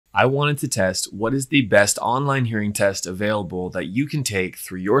I wanted to test what is the best online hearing test available that you can take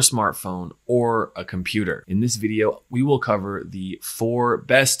through your smartphone or a computer. In this video, we will cover the 4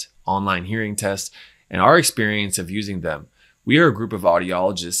 best online hearing tests and our experience of using them. We are a group of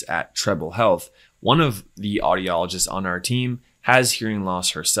audiologists at Treble Health. One of the audiologists on our team has hearing loss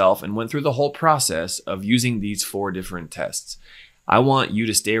herself and went through the whole process of using these 4 different tests. I want you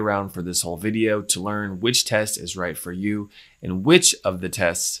to stay around for this whole video to learn which test is right for you and which of the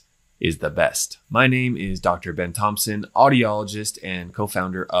tests is the best. My name is Dr. Ben Thompson, audiologist and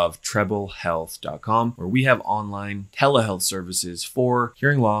co-founder of TrebleHealth.com, where we have online telehealth services for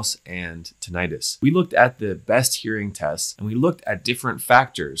hearing loss and tinnitus. We looked at the best hearing tests and we looked at different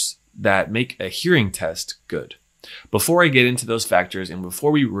factors that make a hearing test good. Before I get into those factors and before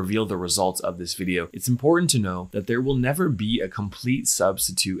we reveal the results of this video, it's important to know that there will never be a complete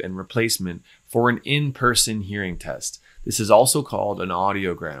substitute and replacement for an in-person hearing test. This is also called an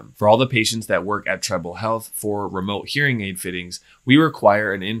audiogram. For all the patients that work at Treble Health for remote hearing aid fittings, we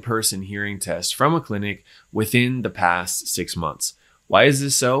require an in-person hearing test from a clinic within the past 6 months. Why is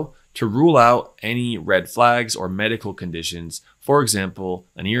this so? To rule out any red flags or medical conditions, for example,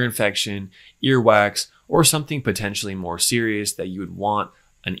 an ear infection, earwax, or something potentially more serious that you would want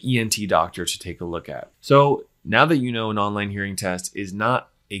an ENT doctor to take a look at. So now that you know an online hearing test is not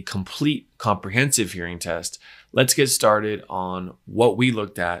a complete comprehensive hearing test, let's get started on what we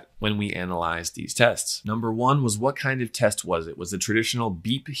looked at when we analyzed these tests. Number 1 was, what kind of test was it? Was it a traditional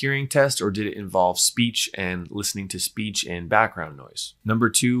beep hearing test, or did it involve speech and listening to speech and background noise? Number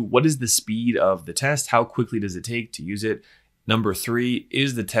 2, what is the speed of the test? How quickly does it take to use it? Number 3,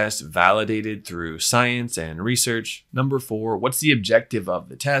 is the test validated through science and research? Number 4, what's the objective of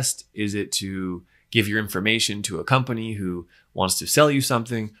the test? Is it to give your information to a company who wants to sell you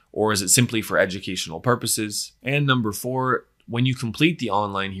something, or is it simply for educational purposes? And number 4, when you complete the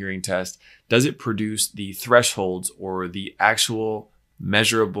online hearing test, does it produce the thresholds or the actual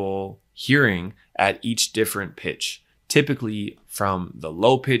measurable hearing at each different pitch? Typically from the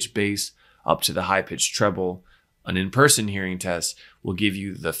low pitch bass up to the high pitch treble. An in-person hearing test will give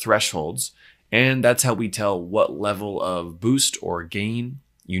you the thresholds, and that's how we tell what level of boost or gain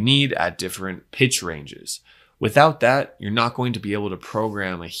you need at different pitch ranges. Without that, you're not going to be able to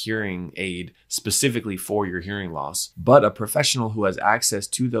program a hearing aid specifically for your hearing loss, but a professional who has access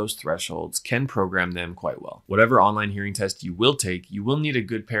to those thresholds can program them quite well. Whatever online hearing test you will take, you will need a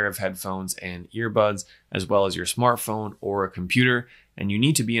good pair of headphones and earbuds, as well as your smartphone or a computer, and you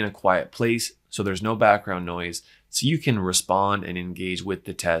need to be in a quiet place so there's no background noise, so you can respond and engage with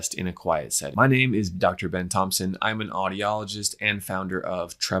the test in a quiet setting. My name is Dr. Ben Thompson. I'm an audiologist and founder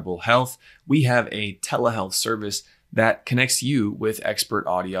of Treble Health. We have a telehealth service that connects you with expert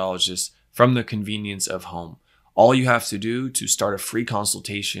audiologists from the convenience of home. All you have to do to start a free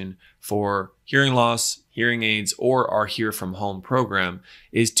consultation for hearing loss, hearing aids, or our Hear From Home program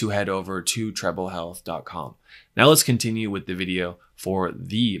is to head over to TrebleHealth.com. Now let's continue with the video for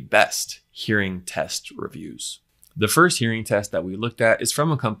the best hearing test reviews. The first hearing test that we looked at is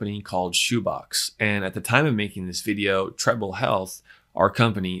from a company called Shoebox. And at the time of making this video, Treble Health, our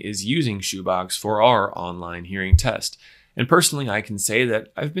company, is using Shoebox for our online hearing test. And personally, I can say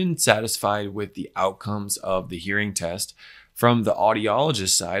that I've been satisfied with the outcomes of the hearing test. From the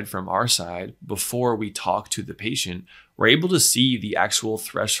audiologist side, from our side, before we talk to the patient, we're able to see the actual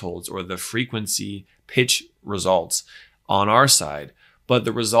thresholds or the frequency pitch results on our side. But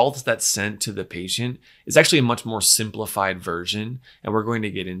the results that's sent to the patient is actually a much more simplified version, and we're going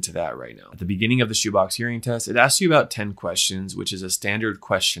to get into that right now. At the beginning of the Shoebox hearing test, it asks you about 10 questions, which is a standard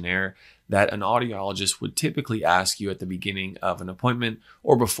questionnaire that an audiologist would typically ask you at the beginning of an appointment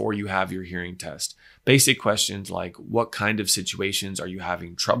or before you have your hearing test. Basic questions like, what kind of situations are you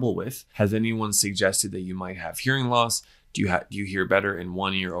having trouble with? Has anyone suggested that you might have hearing loss? Do you hear better in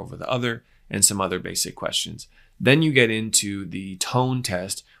one ear over the other? And some other basic questions. Then you get into the tone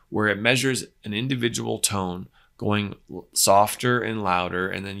test, where it measures an individual tone going softer and louder,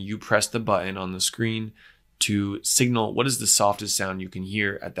 and then you press the button on the screen to signal what is the softest sound you can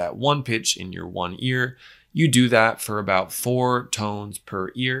hear at that one pitch in your one ear. You do that for about 4 tones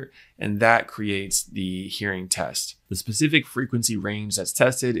per ear, and that creates the hearing test. The specific frequency range that's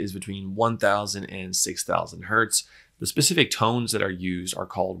tested is between 1,000 and 6,000 hertz. The specific tones that are used are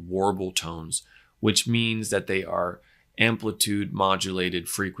called warble tones, which means that they are amplitude modulated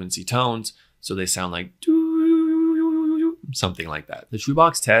frequency tones. So they sound like something like that. The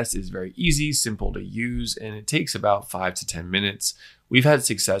Shoebox test is very easy, simple to use, and it takes about 5 to 10 minutes. We've had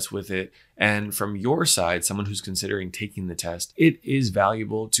success with it. And from your side, someone who's considering taking the test, it is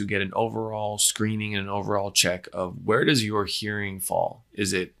valuable to get an overall screening and an overall check of where does your hearing fall?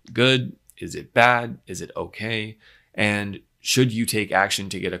 Is it good? Is it bad? Is it okay? And should you take action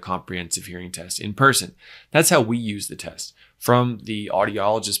to get a comprehensive hearing test in person? That's how we use the test. From the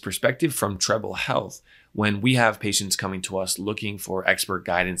audiologist perspective, from Treble Health, when we have patients coming to us looking for expert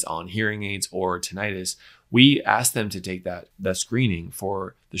guidance on hearing aids or tinnitus, we ask them to take the screening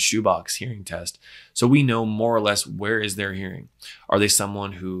for the shoebox hearing test. So we know more or less where is their hearing. Are they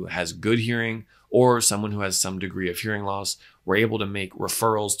someone who has good hearing or someone who has some degree of hearing loss? We're able to make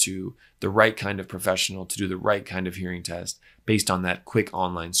referrals to the right kind of professional to do the right kind of hearing test based on that quick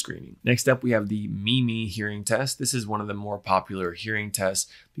online screening. Next up, we have the Mimi hearing test. This is one of the more popular hearing tests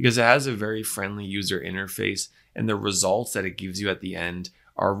because it has a very friendly user interface, and the results that it gives you at the end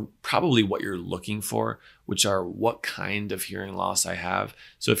are probably what you're looking for, which are what kind of hearing loss I have.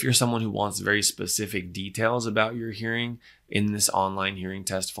 So if you're someone who wants very specific details about your hearing in this online hearing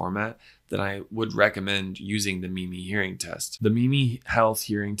test format, then I would recommend using the Mimi hearing test. The Mimi Health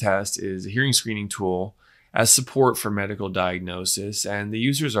hearing test is a hearing screening tool as support for medical diagnosis, and the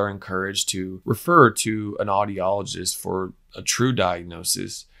users are encouraged to refer to an audiologist for a true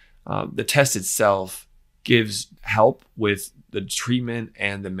diagnosis. The test itself gives help with the treatment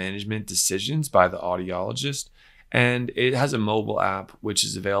and the management decisions by the audiologist. And it has a mobile app, which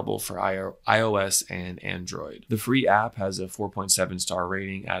is available for iOS and Android. The free app has a 4.7 star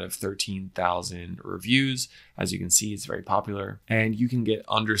rating out of 13,000 reviews. As you can see, it's very popular. And you can get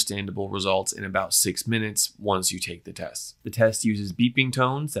understandable results in about 6 minutes once you take the test. The test uses beeping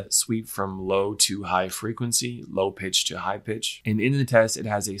tones that sweep from low to high frequency, low pitch to high pitch. And in the test, it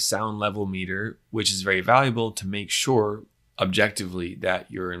has a sound level meter, which is very valuable to make sure objectively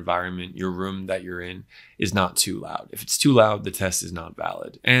that your environment, your room that you're in, is not too loud. If it's too loud, the test is not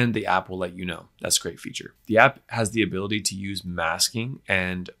valid, and the app will let you know. That's a great feature. The app has the ability to use masking,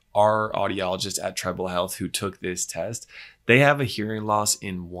 and our audiologist at Treble Health who took this test, they have a hearing loss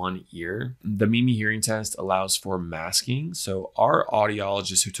in one ear. The Mimi hearing test allows for masking. So our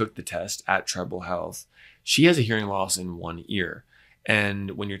audiologist who took the test at Treble Health, she has a hearing loss in one ear.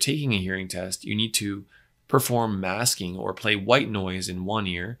 And when you're taking a hearing test, you need to perform masking or play white noise in one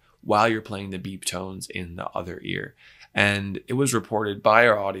ear while you're playing the beep tones in the other ear. And it was reported by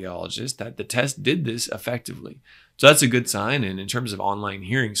our audiologist that the test did this effectively. So that's a good sign. And in terms of online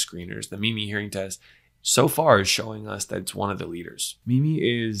hearing screeners, the Mimi hearing test so far is showing us that it's one of the leaders. Mimi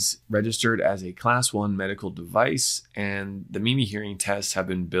is registered as a Class 1 medical device, and the Mimi hearing tests have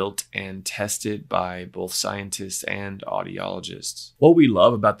been built and tested by both scientists and audiologists. What we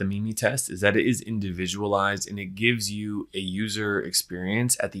love about the Mimi test is that it is individualized and it gives you a user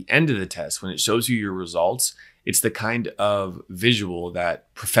experience at the end of the test when it shows you your results. It's the kind of visual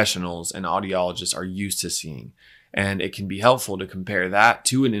that professionals and audiologists are used to seeing. And it can be helpful to compare that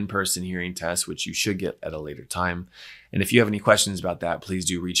to an in-person hearing test, which you should get at a later time. And if you have any questions about that, please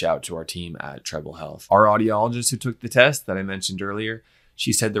do reach out to our team at Treble Health. Our audiologist who took the test that I mentioned earlier,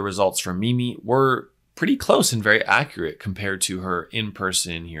 she said the results from Mimi were pretty close and very accurate compared to her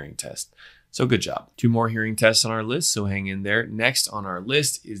in-person hearing test. So good job. 2 more hearing tests on our list, so hang in there. Next on our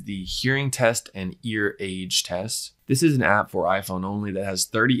list is the hearing test and ear age test. This is an app for iPhone only that has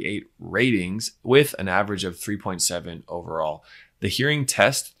 38 ratings with an average of 3.7 overall. The hearing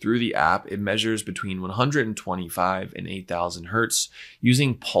test through the app, it measures between 125 and 8,000 hertz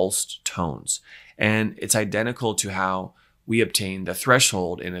using pulsed tones. And it's identical to how we obtain the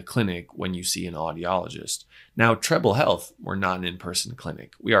threshold in a clinic when you see an audiologist. Now, Treble Health, we're not an in-person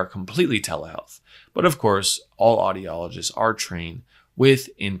clinic. We are completely telehealth. But of course, all audiologists are trained with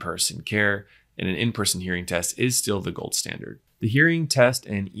in-person care, and an in-person hearing test is still the gold standard. The hearing test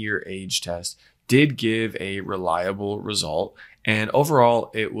and ear age test did give a reliable result, and overall,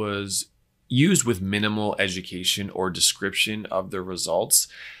 it was used with minimal education or description of the results.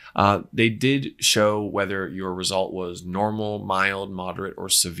 They did show whether your result was normal, mild, moderate, or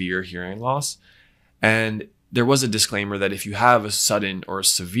severe hearing loss. And there was a disclaimer that if you have a sudden or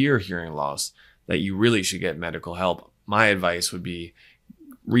severe hearing loss, that you really should get medical help. My advice would be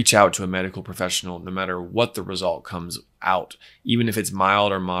reach out to a medical professional no matter what the result comes out. Even if it's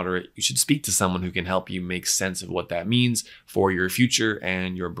mild or moderate, you should speak to someone who can help you make sense of what that means for your future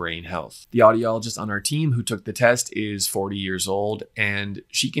and your brain health. The audiologist on our team who took the test is 40 years old, and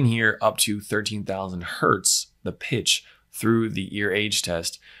she can hear up to 13,000 hertz, the pitch, through the ear age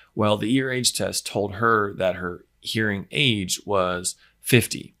test. Well, the ear age test told her that her hearing age was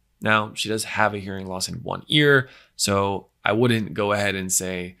 50. Now, she does have a hearing loss in one ear, so I wouldn't go ahead and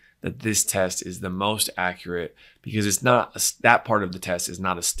say that this test is the most accurate because it's not that part of the test is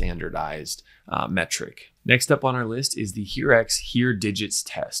not a standardized metric. Next up on our list is the HearX Hear Digits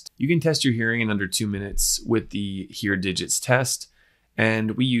test. You can test your hearing in under 2 minutes with the Hear Digits test,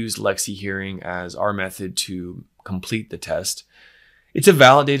 and we use Lexi Hearing as our method to complete the test. It's a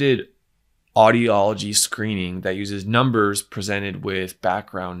validated audiology screening that uses numbers presented with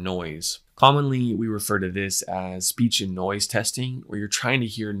background noise. Commonly, we refer to this as speech and noise testing, where you're trying to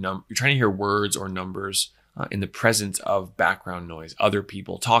hear words or numbers in the presence of background noise, other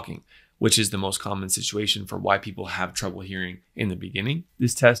people talking, which is the most common situation for why people have trouble hearing in the beginning.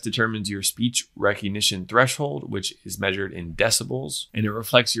 This test determines your speech recognition threshold, which is measured in decibels, and it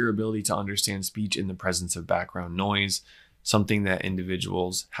reflects your ability to understand speech in the presence of background noise, something that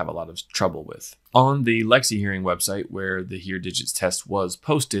individuals have a lot of trouble with. On the Lexi Hearing website, where the Hear Digits test was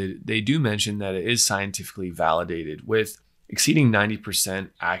posted, they do mention that it is scientifically validated with exceeding 90%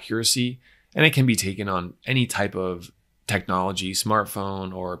 accuracy, and it can be taken on any type of technology,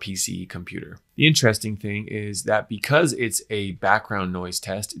 smartphone or PC computer. The interesting thing is that because it's a background noise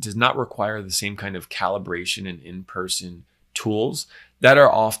test, it does not require the same kind of calibration and in-person tools that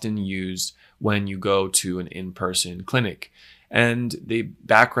are often used when you go to an in-person clinic. And the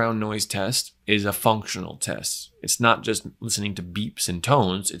background noise test is a functional test. It's not just listening to beeps and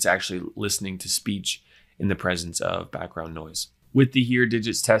tones, it's actually listening to speech in the presence of background noise. With the Hear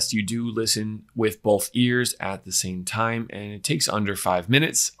Digits test, you do listen with both ears at the same time, and it takes under 5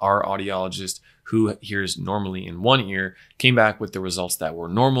 minutes. Our audiologist, who hears normally in one ear, came back with the results that were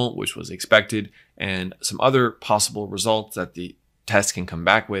normal, which was expected, and some other possible results that the test can come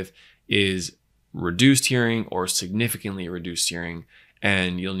back with is reduced hearing or significantly reduced hearing,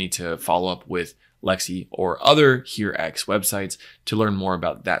 and you'll need to follow up with Lexi or other HearX websites to learn more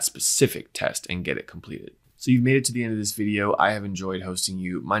about that specific test and get it completed. So you've made it to the end of this video. I have enjoyed hosting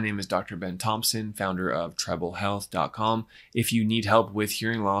you. My name is Dr. Ben Thompson, founder of TrebleHealth.com. If you need help with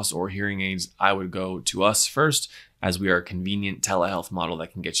hearing loss or hearing aids, I would go to us first, as we are a convenient telehealth model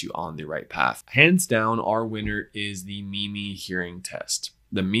that can get you on the right path. Hands down, our winner is the Mimi hearing test.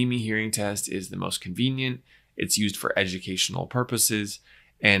 The Mimi hearing test is the most convenient. It's used for educational purposes,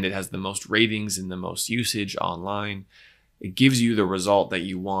 and it has the most ratings and the most usage online. It gives you the result that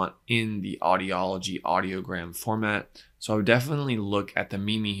you want in the audiology audiogram format. So I would definitely look at the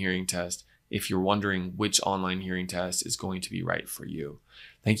Mimi hearing test if you're wondering which online hearing test is going to be right for you.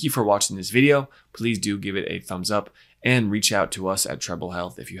 Thank you for watching this video. Please do give it a thumbs up and reach out to us at Treble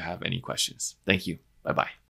Health if you have any questions. Thank you. Bye-bye.